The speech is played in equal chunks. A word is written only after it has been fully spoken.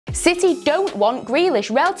City don't want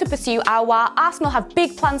Grealish. Real to pursue Aouar. Arsenal have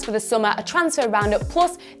big plans for the summer, a transfer roundup,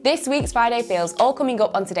 plus this week's Friday feels, all coming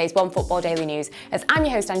up on today's OneFootball Daily News. As I'm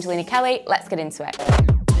your host, Angelina Kelly, let's get into it.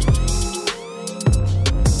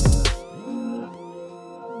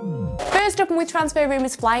 First up, and with transfer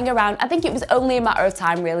rumours flying around, I think it was only a matter of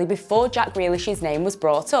time really before Jack Grealish's name was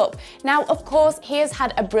brought up. Now, of course, he has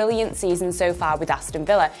had a brilliant season so far with Aston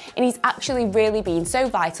Villa, and he's actually really been so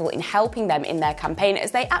vital in helping them in their campaign,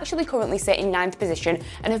 as they actually currently sit in 9th position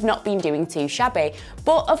and have not been doing too shabby.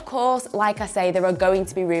 But of course, like I say, there are going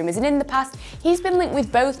to be rumours, and in the past, he's been linked with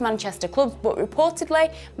both Manchester clubs, but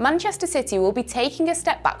reportedly, Manchester City will be taking a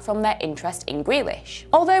step back from their interest in Grealish.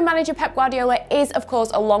 Although manager Pep Guardiola is, of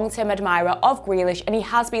course, a long-term admirer of Grealish, and he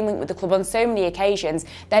has been linked with the club on so many occasions,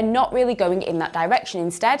 they're not really going in that direction.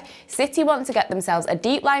 Instead, City want to get themselves a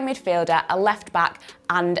deep line midfielder, a left back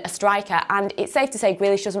and a striker, and it's safe to say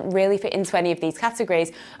Grealish doesn't really fit into any of these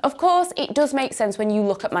categories. Of course, it does make sense when you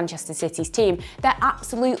look at Manchester City's team. They're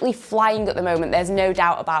absolutely flying at the moment, there's no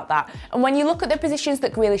doubt about that. And when you look at the positions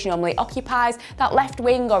that Grealish normally occupies, that left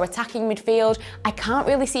wing or attacking midfield, I can't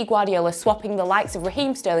really see Guardiola swapping the likes of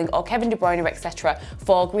Raheem Sterling or Kevin De Bruyne, etc.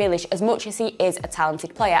 for Grealish, as much as he is a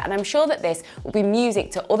talented player, and I'm sure that this will be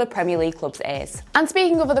music to other Premier League clubs' ears. And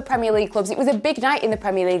speaking of other Premier League clubs, it was a big night in the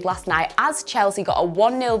Premier League last night as Chelsea got a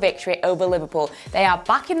 1-0 victory over Liverpool. They are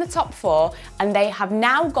back in the top 4, and they have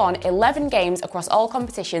now gone 11 games across all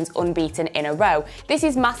competitions unbeaten in a row. This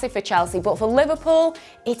is massive for Chelsea, but for Liverpool,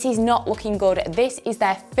 it is not looking good. This is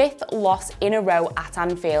their 5th loss in a row at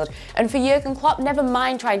Anfield. And for Jurgen Klopp, never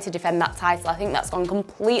mind trying to defend that title, I think that's gone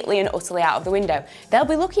completely and utterly out of the window. They'll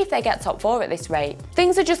be lucky if they get top 4 at this rate.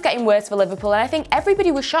 Things are just getting worse for Liverpool, and I think everybody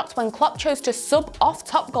was shocked when Klopp chose to sub off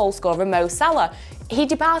top goal scorer Mo Salah. He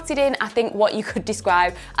departed in, I think, what you could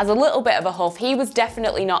describe as a little bit of a huff. He was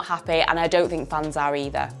definitely not happy, and I don't think fans are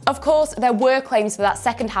either. Of course, there were claims for that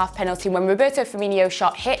second half penalty when Roberto Firmino's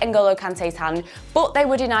shot hit N'Golo Kante's hand, but they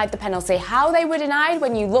were denied the penalty. How they were denied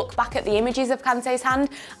when you look back at the images of Kante's hand,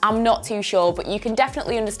 I'm not too sure, but you can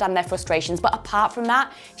definitely understand their frustrations. But apart from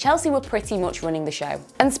that, Chelsea were pretty much running the show.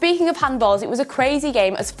 And speaking of handballs, it was a crazy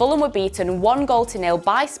game as Fulham were beaten 1-0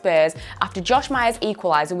 by Spurs after Josh Myers'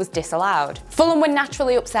 equaliser was disallowed. Fulham were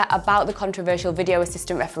naturally upset about the controversial video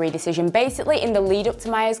assistant referee decision. Basically, in the lead up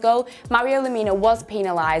to Myers' goal, Mario Lemina was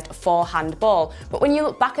penalised for handball. But when you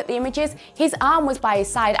look back at the images, his arm was by his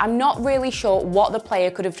side. I'm not really sure what the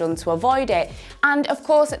player could have done to avoid it. And of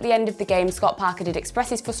course, at the end of the game, Scott Parker did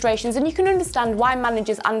express his frustrations, and you can understand why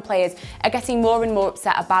managers and players are getting more and more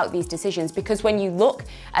upset about these decisions, because when you look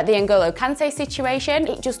at the N'Golo Kante situation,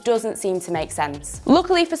 it just doesn't seem to make sense.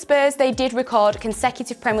 Luckily for Spurs, they did record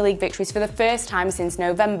consecutive Premier League victories for the first time since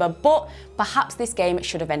November, but perhaps this game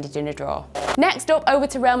should have ended in a draw. Next up, over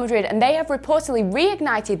to Real Madrid, and they have reportedly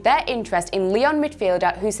reignited their interest in Lyon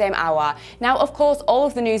midfielder Houssem Aouar. Now, of course, all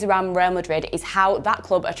of the news around Real Madrid is how that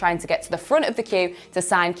club are trying to get to the front of the queue to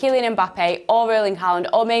sign Kylian Mbappe or Erling Haaland,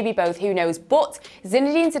 or maybe both, who knows, but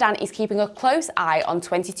Zinedine Zidane is keeping a close eye on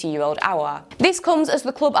 22-year-old Aouar. This comes as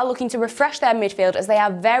the club are looking to refresh their midfield, as they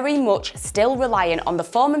are very much still reliant on the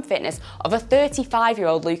form and fitness of a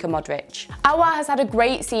 35-year-old Luka Modric. Aouar has had a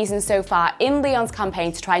great season so far in Lyon's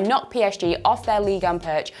campaign to try and knock PSG off their Liga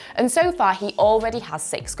perch, and so far he already has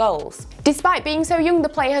 6 goals. Despite being so young, the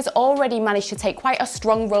player has already managed to take quite a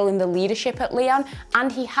strong role in the leadership at Lyon,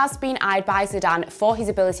 and he has been eyed by Zidane for his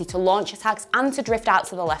ability to launch attacks and to drift out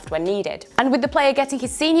to the left when needed. And with the player getting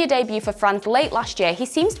his senior debut for France late last year, he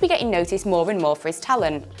seems to be getting noticed more and more for his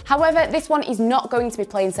talent. However, this one is not going to be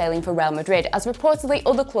plain sailing for Real Madrid, as reportedly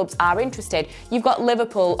other clubs are interested. You've got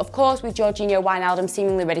Liverpool, of course, with Jorginho Wijnaldum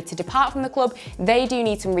seemingly ready to depart from the club. They do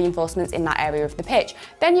need some reinforcements in that area of the pitch.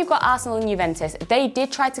 Then you've got Arsenal and Juventus. They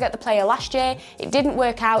did try to get the player last year, it didn't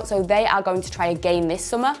work out, so they are going to try again this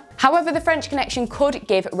summer. However, the French connection could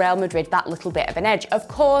give Real Madrid that little bit of an edge. Of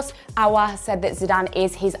course, Aouar has said that Zidane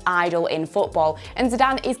is his idol in football, and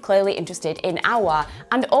Zidane is clearly interested in Aouar,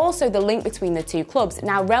 and also the link between the two clubs.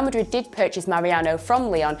 Now, Real Madrid did purchase Mariano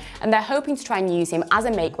from Lyon, and they're hoping to try and use him as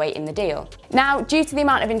a make-weight in the deal. Now, due to the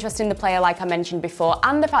amount of interest in the player, like I mentioned before,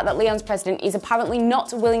 and the fact that Lyon's president is apparently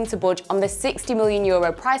not willing to budge on the €60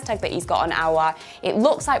 million price tag that he's got on Aouar, it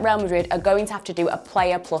looks like Real Madrid are going to have to do a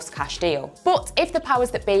player plus cash deal. But if the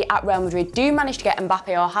powers that be at Real Madrid do manage to get Mbappe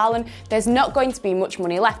or Haaland, there's not going to be much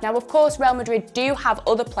money left. Now, of course, Real Madrid do have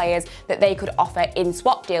other players that they could offer in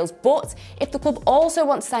swap deals, but if the club also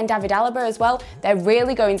want to sign David Alaba as well, they're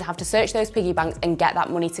really going to have to search those piggy banks and get that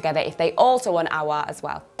money together if they also want Aouar as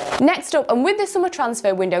well. Next up, and with the summer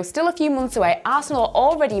transfer window still a few months away, Arsenal are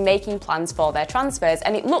already making plans for their transfers,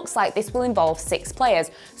 and it looks like this will involve 6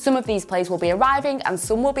 players. Some of these players will be arriving and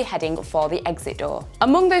some will be heading for the exit door.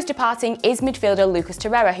 Among those departing is midfielder Lucas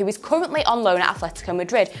Torreira, who is currently on loan at Atletico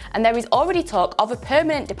Madrid, and there is already talk of a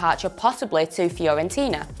permanent departure possibly to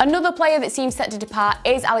Fiorentina. Another player that seems set to depart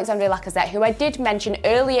is Alexandre Lacazette, who I did mention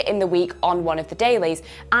earlier in the week on one of the dailies,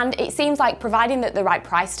 and it seems like providing that the right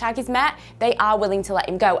price tag is met, they are willing to let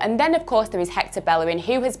him go. And then of course there is Hector Bellerin,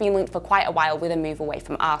 who has been linked for quite a while with a move away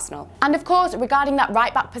from Arsenal. And of course, regarding that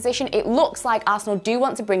right back position, it looks like Arsenal do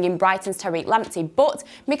want to bring in Brighton's Tariq Lamptey, but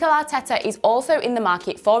Mikel Arteta is also in the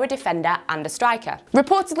market for a defender and a striker.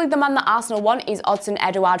 Reportedly, the man that Arsenal want is Odsonne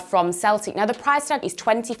Edouard from Celtic. Now, the price tag is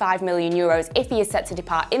 €25 million if he is set to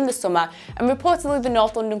depart in the summer, and reportedly the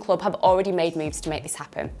North London club have already made moves to make this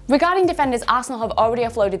happen. Regarding defenders, Arsenal have already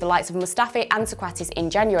offloaded the likes of Mustafi and Socrates in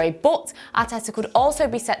January, but Arteta could also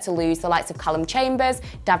be set to lose the likes of Callum Chambers,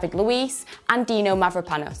 David Luiz and Dino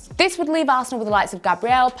Mavropanos. This would leave Arsenal with the likes of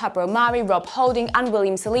Gabriel, Pablo Mari, Rob Holding and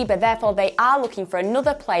William Saliba. Therefore, they are looking for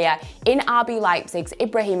another player in RB Leipzig's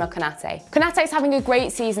Ibrahima Konate. Konate is having a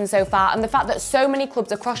great season so far, and the fact that so many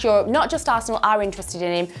clubs across Europe, not just Arsenal, are interested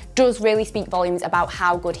in him does really speak volumes about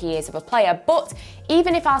how good he is of a player. But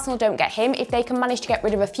even if Arsenal don't get him, if they can manage to get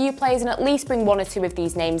rid of a few players and at least bring 1 or 2 of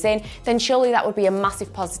these names in, then surely that would be a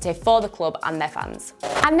massive positive for the club and their fans.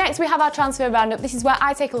 And next we have our transfer roundup. This is where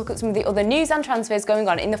I take a look at some of the other news and transfers going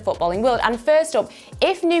on in the footballing world. And first up,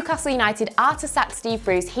 if Newcastle United are to sack Steve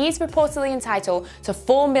Bruce, he's reportedly entitled to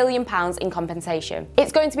 £4 million in compensation.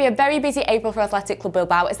 It's going to be a very busy April for Athletic Club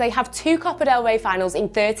Bilbao, as they have 2 Copa del Rey finals in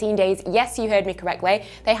 13 days. Yes, you heard me correctly.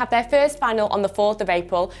 They have their first final on the 4th of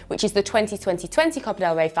April, which is the 2020 Copa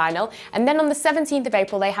del Rey final, and then on the 17th of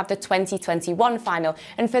April they have the 2021 final.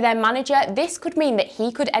 And for their manager, this could mean that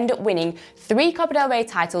he could end up winning 3 Copa del Rey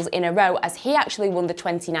titles in a row, as he actually won the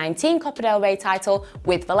 2019 Copa del Rey title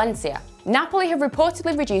with Valencia. Napoli have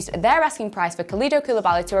reportedly reduced their asking price for Kalidou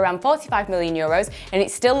Koulibaly to around €45 million, and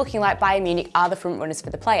it's still looking like Bayern Munich are the frontrunners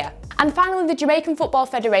for the player. And finally, the Jamaican Football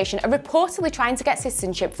Federation are reportedly trying to get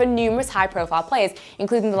citizenship for numerous high-profile players,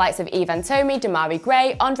 including the likes of Ivan Toney, Damari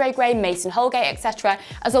Gray, Andre Gray, Mason Holgate, etc.,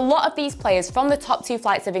 as a lot of these players from the top 2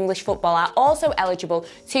 flights of English football are also eligible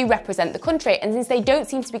to represent the country. And since they don't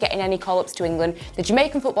seem to be getting any call-ups to England, the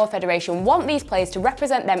Jamaican Football Federation want these players to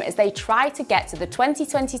represent them as they try to get to the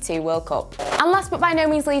 2022 World Cup. And last but by no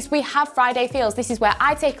means least, we have Friday Feels. This is where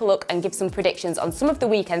I take a look and give some predictions on some of the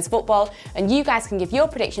weekend's football, and you guys can give your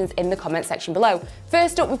predictions in the comment section below.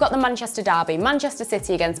 First up, we've got the Manchester derby, Manchester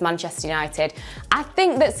City against Manchester United. I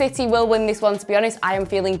think that City will win this one, to be honest. I am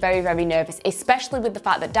feeling very, very nervous, especially with the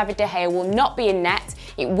fact that David De Gea will not be in net.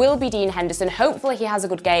 It will be Dean Henderson. Hopefully he has a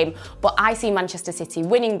good game, but I see Manchester City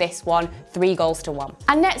winning this one 3-1.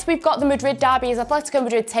 And next, we've got the Madrid derby as Atletico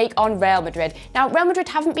Madrid take on Real Madrid. Now, Real Madrid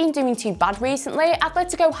haven't been doing too bad recently.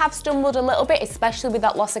 Atletico have stumbled a little bit, especially with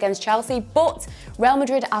that loss against Chelsea, but Real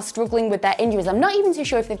Madrid are struggling with their injuries. I'm not even too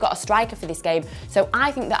sure if they've got a striker for this game, so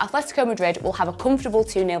I think that Atletico Madrid will have a comfortable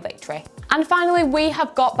 2-0 victory. And finally, we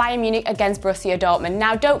have got Bayern Munich against Borussia Dortmund.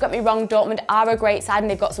 Now, don't get me wrong, Dortmund are a great side and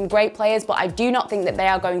they've got some great players, but I do not think that they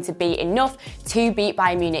are going to be enough to beat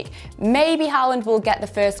Bayern Munich. Maybe Haaland will get the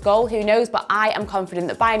first goal, who knows, but I am confident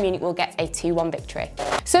that Bayern Munich will get a 2-1 victory.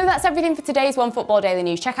 So that's everything for today's OneFootball Daily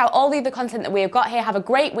News. Check out all the other content that we have got here. Have a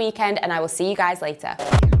great weekend, and I will see you guys later.